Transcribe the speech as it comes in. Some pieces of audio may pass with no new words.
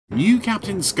New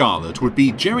Captain Scarlet would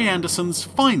be Gerry Anderson's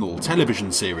final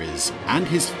television series, and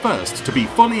his first to be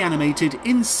fully animated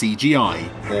in CGI,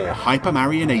 or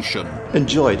Hypermarionation.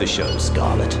 Enjoy the show,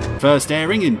 Scarlet. First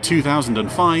airing in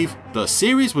 2005, the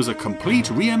series was a complete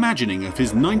reimagining of his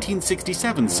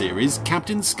 1967 series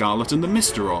Captain Scarlet and the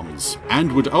Mysterons,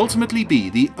 and would ultimately be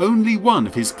the only one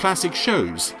of his classic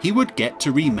shows he would get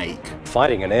to remake.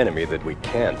 Fighting an enemy that we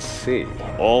can't see.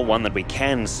 Or one that we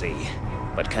can see,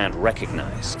 but can't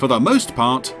recognize. For the most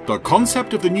part, the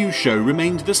concept of the new show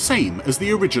remained the same as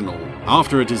the original.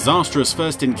 After a disastrous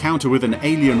first encounter with an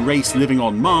alien race living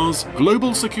on Mars,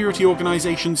 global security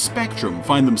organization Spectrum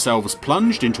find themselves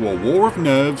plunged into a war of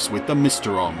nerves with the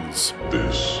Mysterons.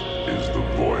 This is the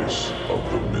voice of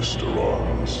the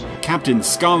Mysterons. Captain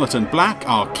Scarlet and Black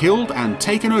are killed and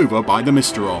taken over by the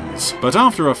Mysterons. But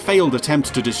after a failed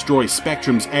attempt to destroy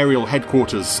Spectrum's aerial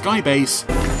headquarters Skybase,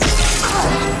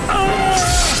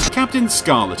 Captain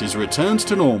Scarlet is returned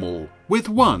to normal, with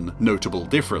one notable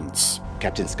difference.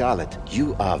 Captain Scarlet,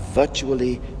 you are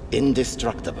virtually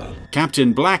indestructible.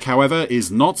 Captain Black, however,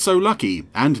 is not so lucky,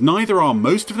 and neither are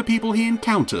most of the people he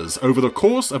encounters over the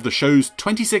course of the show's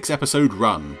 26-episode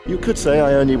run. You could say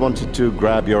I only wanted to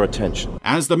grab your attention.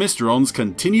 As the Mysterons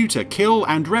continue to kill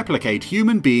and replicate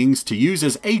human beings to use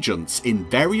as agents in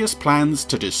various plans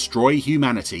to destroy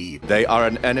humanity. They are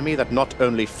an enemy that not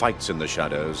only fights in the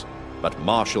shadows, but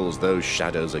marshals those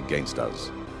shadows against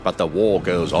us. But the war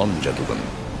goes on, gentlemen,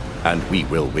 and we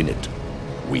will win it.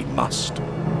 We must.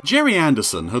 Gerry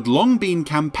Anderson had long been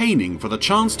campaigning for the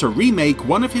chance to remake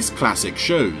one of his classic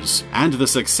shows, and the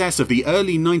success of the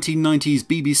early 1990s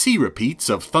BBC repeats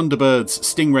of Thunderbirds,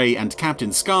 Stingray and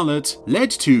Captain Scarlet led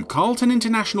to Carlton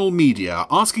International Media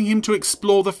asking him to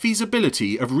explore the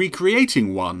feasibility of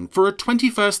recreating one for a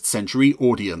 21st century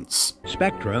audience.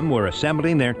 Spectrum were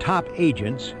assembling their top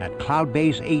agents at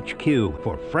Cloudbase HQ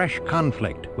for fresh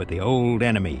conflict with the old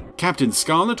enemy. Captain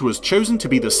Scarlet was chosen to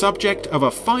be the subject of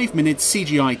a 5-minute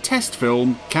CGI test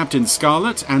film, Captain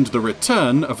Scarlet and the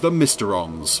Return of the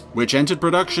Mysterons, which entered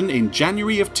production in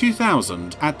January of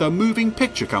 2000 at the Moving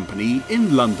Picture Company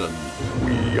in London.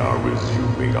 We are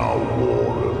resuming our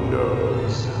war of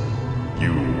nerves.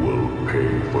 You will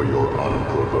pay for your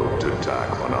unprovoked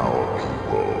attack on our people.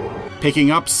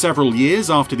 Picking up several years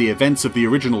after the events of the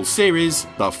original series,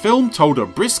 the film told a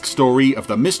brisk story of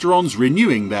the Mysterons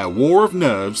renewing their war of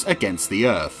nerves against the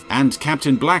Earth, and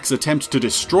Captain Black's attempt to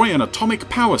destroy an atomic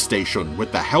power station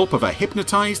with the help of a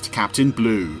hypnotized Captain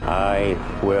Blue. I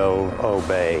will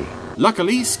obey.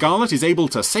 Luckily, Scarlet is able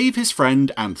to save his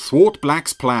friend and thwart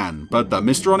Black's plan, but the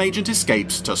Mysteron agent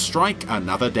escapes to strike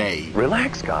another day.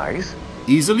 Relax, guys.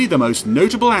 Easily the most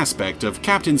notable aspect of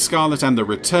Captain Scarlet and the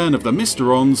Return of the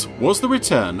Mysterons was the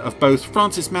return of both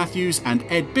Francis Matthews and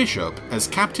Ed Bishop as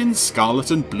Captains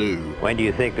Scarlet and Blue. When do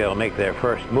you think they'll make their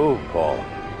first move, Paul?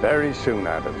 Very soon,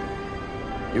 Adam.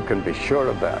 You can be sure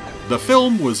of that. The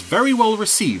film was very well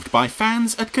received by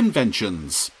fans at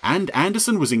conventions, and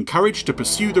Anderson was encouraged to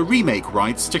pursue the remake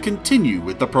rights to continue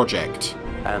with the project.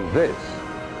 And this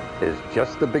is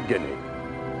just the beginning.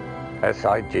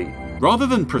 SIG. Rather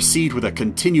than proceed with a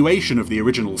continuation of the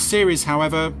original series,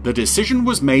 however, the decision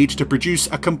was made to produce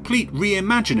a complete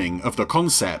reimagining of the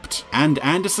concept, and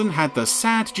Anderson had the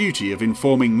sad duty of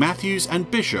informing Matthews and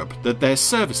Bishop that their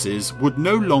services would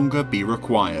no longer be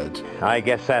required. I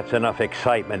guess that's enough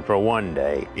excitement for one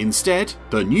day. Instead,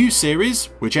 the new series,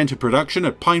 which entered production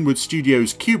at Pinewood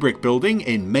Studios' Kubrick building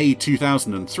in May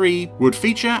 2003, would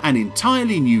feature an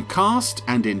entirely new cast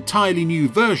and entirely new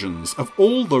versions of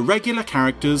all the regular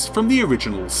characters from the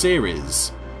original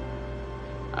series.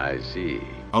 I see.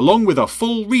 Along with a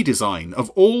full redesign of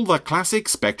all the classic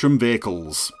Spectrum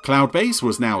vehicles. Cloudbase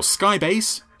was now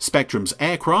Skybase, Spectrum's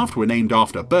aircraft were named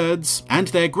after birds, and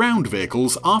their ground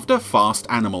vehicles after fast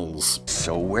animals.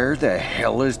 So where the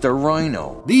hell is the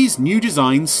Rhino? These new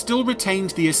designs still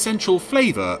retained the essential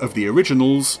flavour of the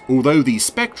originals, although the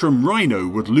Spectrum Rhino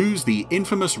would lose the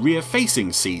infamous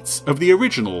rear-facing seats of the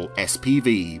original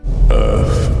SPV.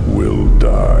 Earth will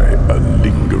die a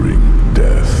lingering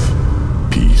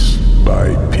death, piece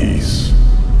by piece.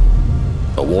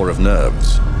 A war of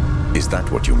nerves. Is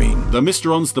that what you mean? The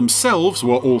Mysterons themselves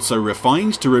were also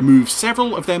refined to remove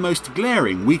several of their most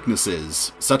glaring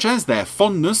weaknesses, such as their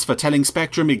fondness for telling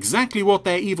Spectrum exactly what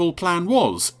their evil plan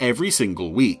was every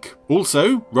single week.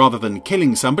 Also, rather than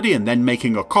killing somebody and then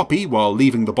making a copy while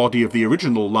leaving the body of the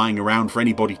original lying around for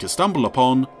anybody to stumble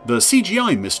upon, the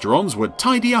CGI Mysterons would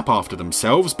tidy up after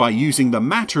themselves by using the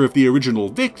matter of the original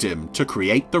victim to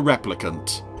create the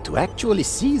replicant. To actually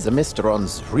see the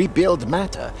Mysterons rebuild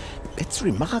matter, it's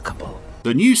remarkable.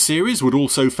 The new series would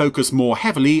also focus more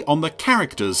heavily on the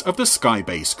characters of the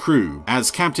Skybase crew,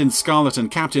 as Captain Scarlet and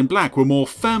Captain Black were more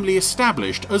firmly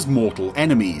established as mortal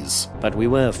enemies. But we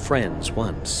were friends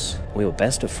once. We were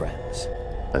best of friends.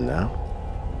 And now?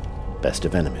 Best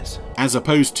of enemies. As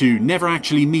opposed to never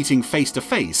actually meeting face to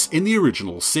face in the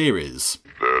original series.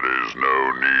 There is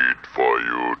no need for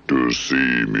you to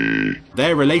see me.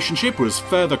 Their relationship was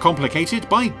further complicated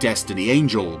by Destiny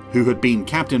Angel, who had been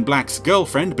Captain Black's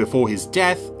girlfriend before his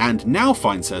death and now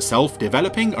finds herself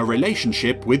developing a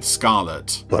relationship with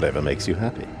Scarlet. Whatever makes you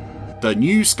happy. The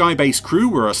new Skybase crew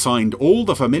were assigned all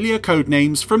the familiar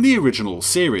codenames from the original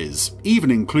series, even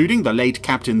including the late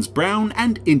Captains Brown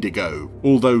and Indigo,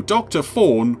 although Dr.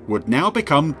 Fawn would now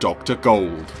become Dr.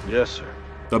 Gold. Yes, sir.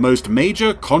 The most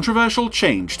major controversial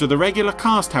change to the regular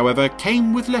cast, however,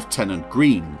 came with Lieutenant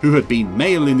Green, who had been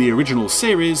male in the original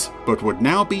series, but would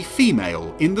now be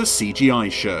female in the CGI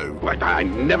show. Like I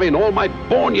never in all my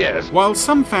born years. While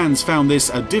some fans found this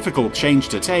a difficult change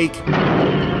to take,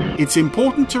 it's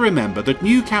important to remember that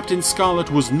new Captain Scarlet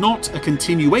was not a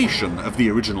continuation of the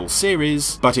original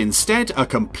series, but instead a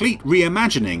complete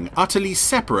reimagining utterly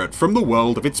separate from the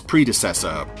world of its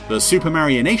predecessor. The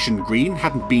Supermarionation Green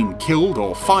hadn't been killed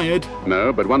or fired.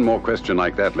 No, but one more question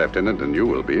like that, Lieutenant, and you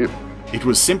will be. It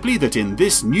was simply that in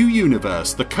this new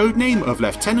universe, the codename of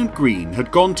Lieutenant Green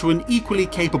had gone to an equally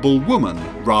capable woman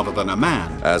rather than a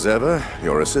man. As ever,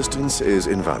 your assistance is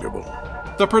invaluable.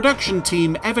 The production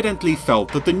team evidently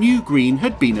felt that the new Green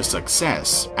had been a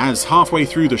success, as halfway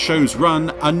through the show's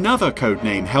run, another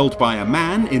codename held by a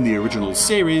man in the original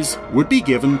series would be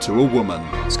given to a woman.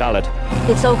 Scarlet.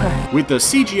 It's Ochre. With the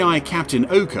CGI Captain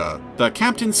Ochre, the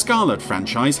Captain Scarlet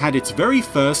franchise had its very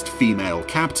first female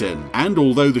captain, and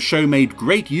although the show made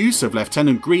great use of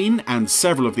Lieutenant Green and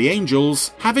several of the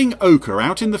Angels, having Ochre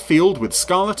out in the field with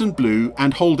Scarlet and Blue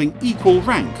and holding equal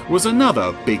rank was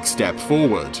another big step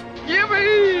forward.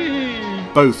 Yippee!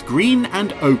 Both Green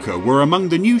and Ochre were among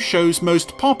the new show's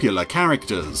most popular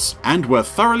characters, and were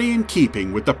thoroughly in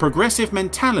keeping with the progressive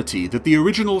mentality that the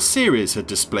original series had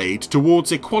displayed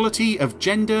towards equality of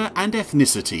gender and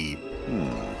ethnicity.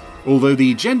 Although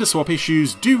the gender swap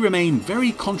issues do remain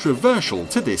very controversial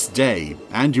to this day,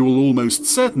 and you will almost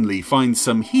certainly find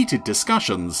some heated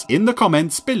discussions in the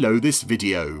comments below this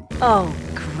video. Oh,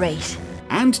 great.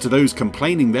 And to those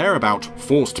complaining there about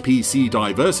forced PC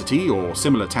diversity or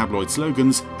similar tabloid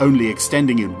slogans only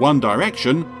extending in one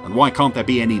direction, and why can't there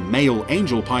be any male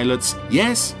angel pilots,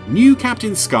 yes, new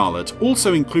Captain Scarlet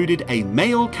also included a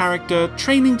male character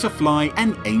training to fly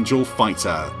an angel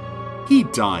fighter. He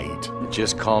died.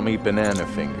 Just call me Banana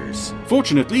Fingers.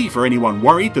 Fortunately for anyone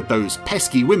worried that those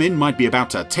pesky women might be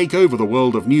about to take over the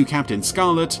world of new Captain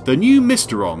Scarlet, the new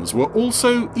Mysterons were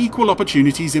also equal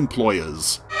opportunities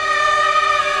employers.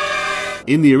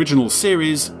 In the original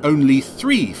series, only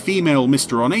 3 female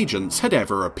Mysteron agents had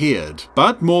ever appeared,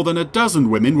 but more than a dozen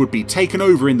women would be taken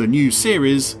over in the new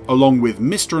series, along with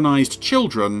Mysteronized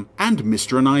children and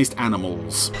Mysteronized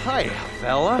animals. Hiya,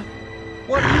 fella.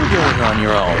 What are you doing on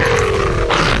your own?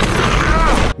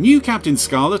 New Captain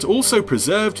Scarlet also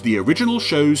preserved the original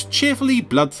show's cheerfully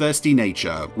bloodthirsty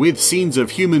nature, with scenes of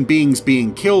human beings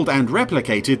being killed and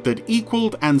replicated that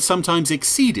equaled and sometimes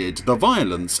exceeded the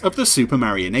violence of the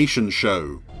Supermarionation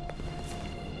show.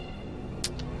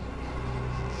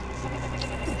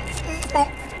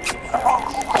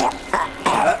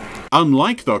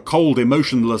 Unlike the cold,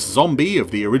 emotionless zombie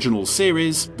of the original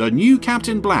series, the new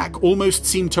Captain Black almost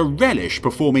seemed to relish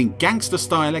performing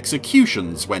gangster-style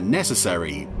executions when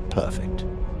necessary. Perfect.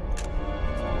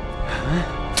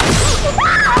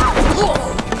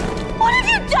 What have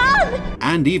you done?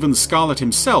 And even Scarlet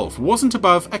himself wasn't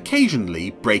above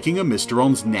occasionally breaking a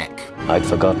Mysteron's neck. I'd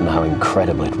forgotten how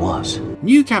incredible it was.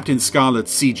 New Captain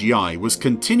Scarlet's CGI was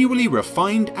continually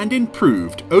refined and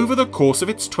improved over the course of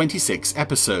its 26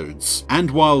 episodes.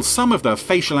 And while some of the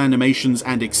facial animations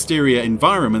and exterior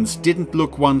environments didn't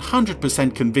look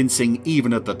 100% convincing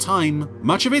even at the time,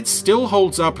 much of it still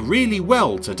holds up really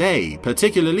well today,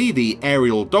 particularly the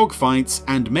aerial dogfights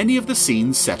and many of the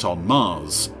scenes set on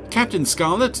Mars. Captain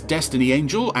Scarlet, Destiny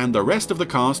Angel, and the rest of the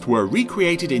cast were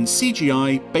recreated in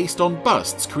CGI based on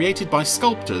busts created by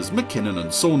sculptors McKinnon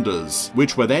and Saunders,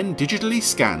 which were then digitally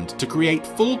scanned to create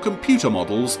full computer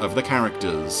models of the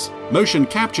characters. Motion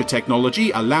capture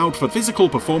technology allowed for physical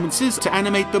performances to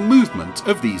animate the movement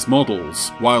of these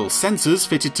models, while sensors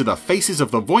fitted to the faces of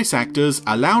the voice actors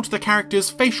allowed the characters'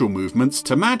 facial movements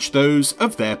to match those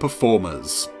of their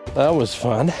performers. That was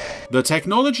fun. The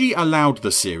technology allowed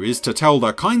the series to tell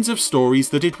the kinds of stories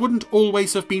that it wouldn't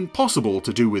always have been possible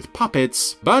to do with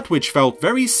puppets, but which felt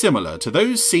very similar to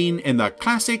those seen in the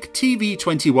classic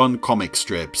TV21 comic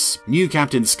strips. New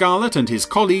Captain Scarlet and his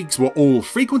colleagues were all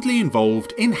frequently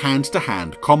involved in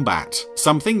hand-to-hand combat,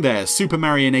 something their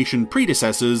Supermarionation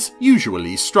predecessors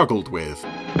usually struggled with,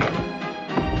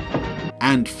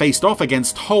 and faced off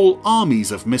against whole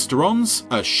armies of Mysterons,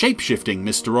 a shape-shifting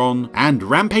Mysteron, and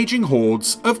rampaging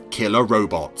hordes of killer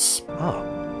robots.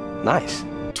 Oh, nice.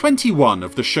 21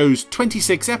 of the show's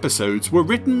 26 episodes were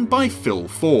written by Phil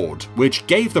Ford, which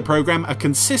gave the program a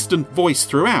consistent voice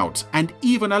throughout and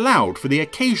even allowed for the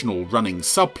occasional running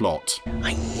subplot.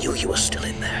 I knew you were still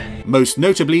in there. Most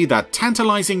notably the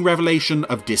tantalizing revelation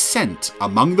of dissent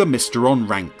among the Mysteron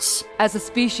ranks. As a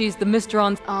species, the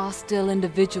Mysterons are still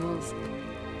individuals,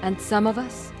 and some of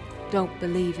us don't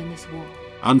believe in this war.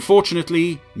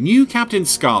 Unfortunately, new Captain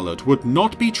Scarlet would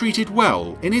not be treated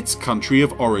well in its country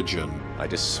of origin. I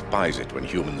despise it when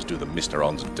humans do the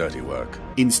Mysteron's dirty work.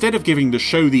 Instead of giving the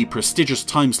show the prestigious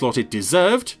time slot it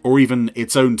deserved, or even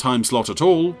its own time slot at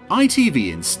all,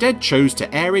 ITV instead chose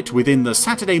to air it within the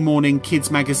Saturday morning kids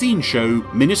magazine show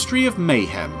Ministry of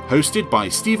Mayhem, hosted by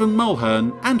Stephen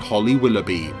Mulhern and Holly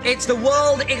Willoughby. It's the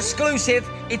world exclusive,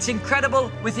 it's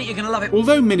incredible, we think you're going to love it.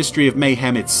 Although Ministry of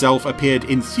Mayhem itself appeared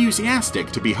enthusiastic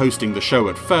to be hosting the show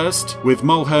at first, with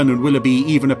Mulhern and Willoughby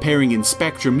even appearing in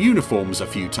Spectrum uniforms a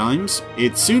few times,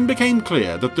 it soon became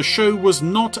clear that the show was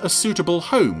not a suitable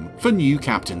home for new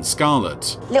Captain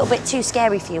Scarlet. A little bit too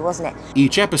scary for you, wasn't it?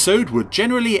 Each episode would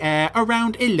generally air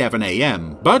around 11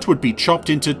 AM, but would be chopped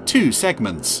into 2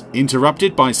 segments,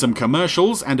 interrupted by some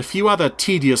commercials and a few other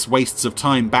tedious wastes of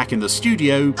time back in the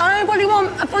studio. Anybody want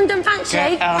a fondant fancy?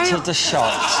 Get out of the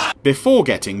shot. Before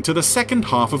getting to the second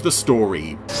half of the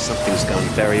story. Something's gone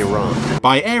very wrong.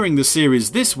 By airing the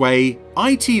series this way,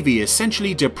 ITV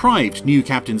essentially deprived new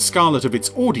Captain Scarlet of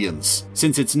its audience,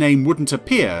 since its name wouldn't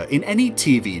appear in any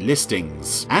TV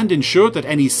listings, and ensured that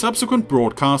any subsequent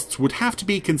broadcasts would have to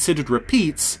be considered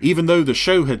repeats, even though the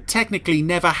show had technically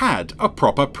never had a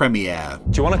proper premiere.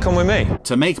 Do you want to come with me?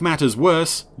 To make matters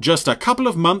worse, just a couple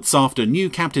of months after New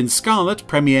Captain Scarlet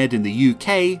premiered in the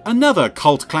UK, another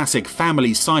cult classic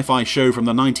family sci-fi show from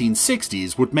the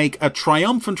 1960s would make a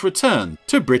triumphant return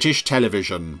to British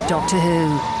television. Doctor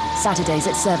Who, Saturdays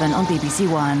at 7 on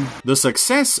BBC One. The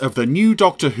success of the new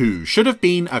Doctor Who should have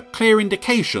been a clear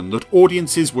indication that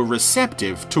audiences were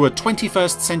receptive to a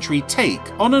 21st century take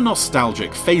on a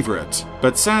nostalgic favourite.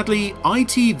 But sadly,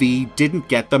 ITV didn't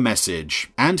get the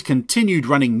message, and continued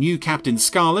running new Captain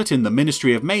Scarlet in the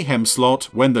Ministry of Mayhem slot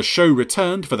when the show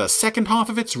returned for the second half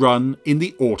of its run in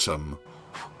the autumn.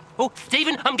 Oh,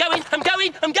 Stephen, I'm going!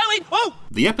 Oh!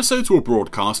 The episodes were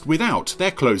broadcast without their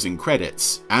closing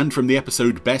credits, and from the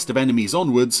episode Best of Enemies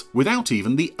onwards, without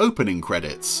even the opening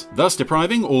credits, thus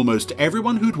depriving almost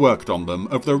everyone who'd worked on them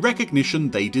of the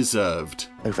recognition they deserved.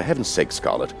 Oh, for heaven's sake,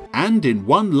 Scarlet. And in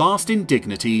one last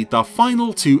indignity, the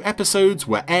final 2 episodes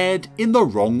were aired in the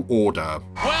wrong order.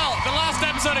 Well, the last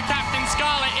episode of Captain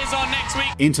Scarlet is on next week.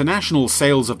 International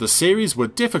sales of the series were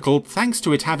difficult thanks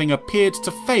to it having appeared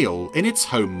to fail in its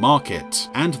home market,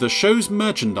 and the show's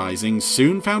merchandising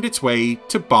soon found its way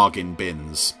to bargain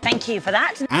bins. Thank you for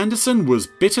that. Anderson was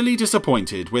bitterly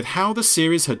disappointed with how the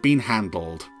series had been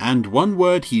handled, and one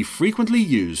word he frequently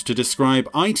used to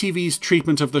describe ITV's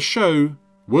treatment of the show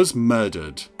was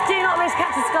murdered. Do not miss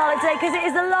Captain Scarlet Day, because it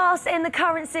is the last in the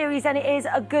current series and it is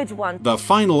a good one. The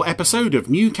final episode of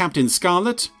New Captain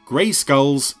Scarlet, Grey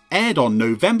Skulls, aired on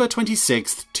November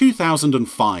 26th,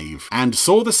 2005, and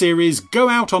saw the series go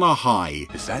out on a high.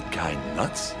 Is that guy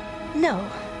nuts? No,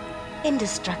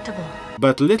 indestructible.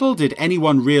 But little did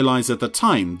anyone realise at the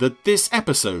time that this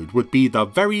episode would be the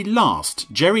very last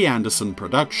Gerry Anderson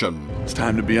production. It's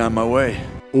time to be on my way.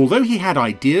 Although he had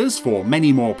ideas for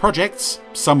many more projects,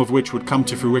 some of which would come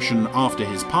to fruition after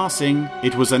his passing,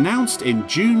 it was announced in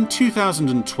June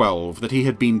 2012 that he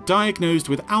had been diagnosed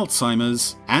with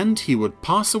Alzheimer's, and he would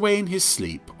pass away in his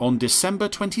sleep on December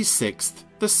 26th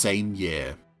the same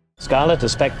year. Scarlet to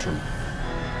Spectrum.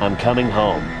 I'm coming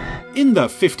home. In the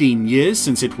 15 years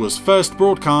since it was first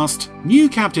broadcast, New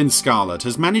Captain Scarlet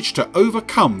has managed to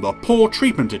overcome the poor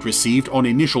treatment it received on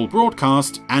initial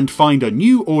broadcast and find a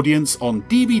new audience on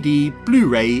DVD,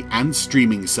 Blu-ray and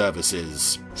streaming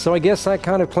services. So I guess that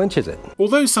kind of clinches it.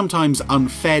 Although sometimes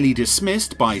unfairly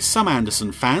dismissed by some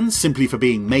Anderson fans simply for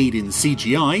being made in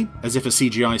CGI, as if a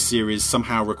CGI series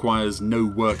somehow requires no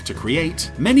work to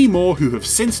create, many more who have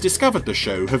since discovered the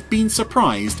show have been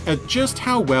surprised at just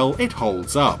how well it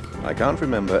holds up. I can't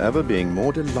remember ever being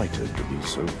more delighted to be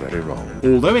so very wrong.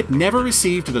 Although it never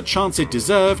received the chance it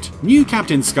deserved, New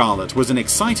Captain Scarlet was an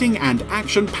exciting and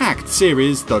action-packed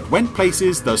series that went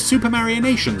places the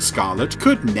Hypermarionation Scarlet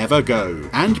could never go,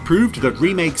 and proved that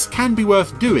remakes can be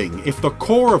worth doing if the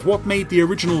core of what made the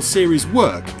original series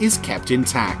work is kept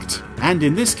intact. And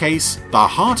in this case, the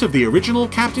heart of the original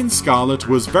Captain Scarlet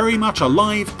was very much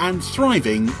alive and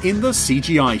thriving in the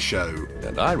CGI show.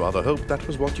 And I rather hoped that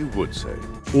was what you would say.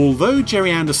 Although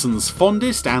Gerry Anderson's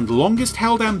fondest and longest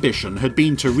held ambition had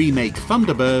been to remake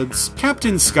Thunderbirds,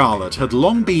 Captain Scarlet had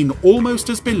long been almost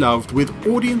as beloved with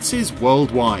audiences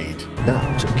worldwide.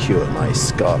 Now to cure my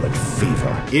scarlet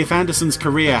fever. If Anderson's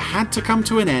career had to come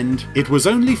to an end, it was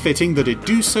only fitting that it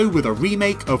do so with a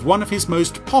remake of one of his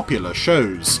most popular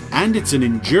shows, and it's an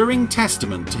enduring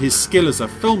testament to his skill as a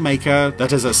filmmaker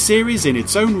that as a series in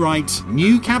its own right,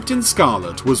 New Captain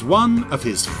Scarlet was one of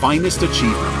his finest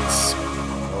achievements.